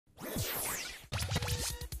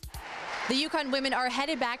The UConn women are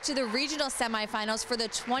headed back to the regional semifinals for the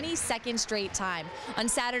 22nd straight time. On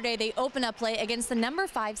Saturday, they open up play against the number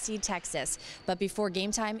 5 seed Texas. But before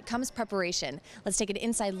game time comes preparation. Let's take an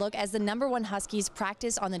inside look as the number 1 Huskies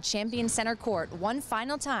practice on the Champion Center court one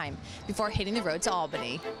final time before hitting the road to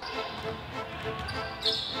Albany.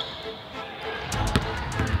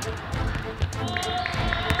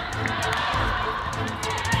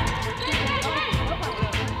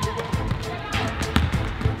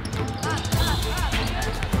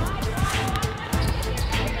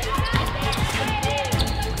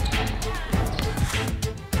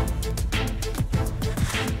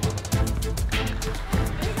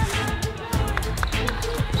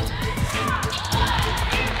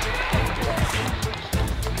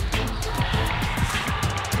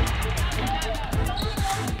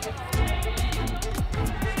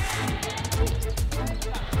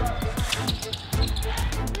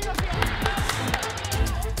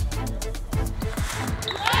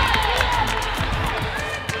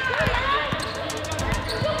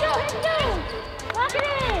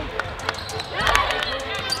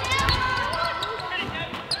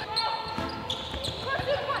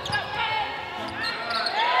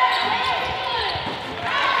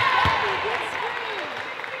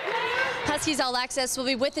 Huskies All Access will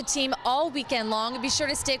be with the team all weekend long. Be sure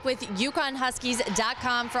to stick with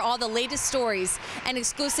UConnHuskies.com for all the latest stories and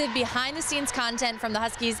exclusive behind-the-scenes content from the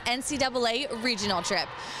Huskies NCAA Regional Trip.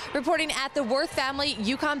 Reporting at the Worth Family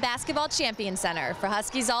UConn Basketball Champion Center for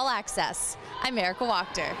Huskies All Access, I'm Erica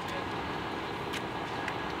Wachter.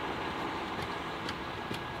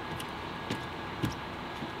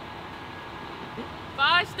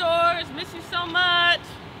 5 stores, miss you so much.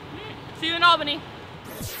 See you in Albany.